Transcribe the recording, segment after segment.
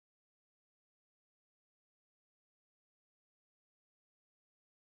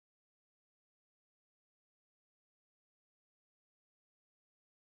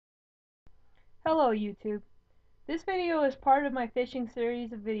Hello YouTube. This video is part of my fishing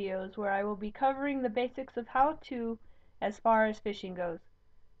series of videos where I will be covering the basics of how to as far as fishing goes.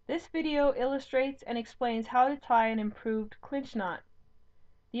 This video illustrates and explains how to tie an improved clinch knot.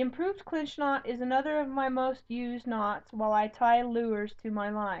 The improved clinch knot is another of my most used knots while I tie lures to my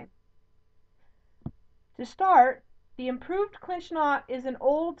line. To start, the improved clinch knot is an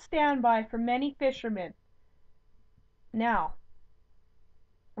old standby for many fishermen. Now,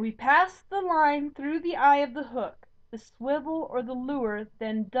 we pass the line through the eye of the hook, the swivel or the lure,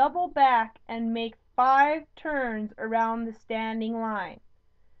 then double back and make 5 turns around the standing line.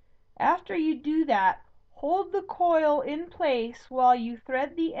 After you do that, hold the coil in place while you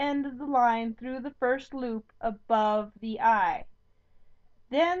thread the end of the line through the first loop above the eye.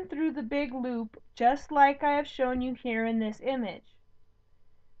 Then through the big loop, just like I have shown you here in this image.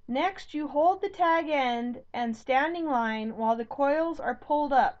 Next, you hold the tag end and standing line while the coils are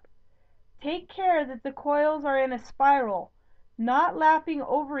pulled up. Take care that the coils are in a spiral, not lapping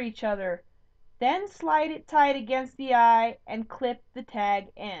over each other. Then slide it tight against the eye and clip the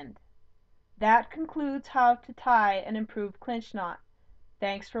tag end. That concludes how to tie an improved clinch knot.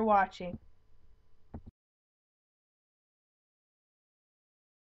 Thanks for watching.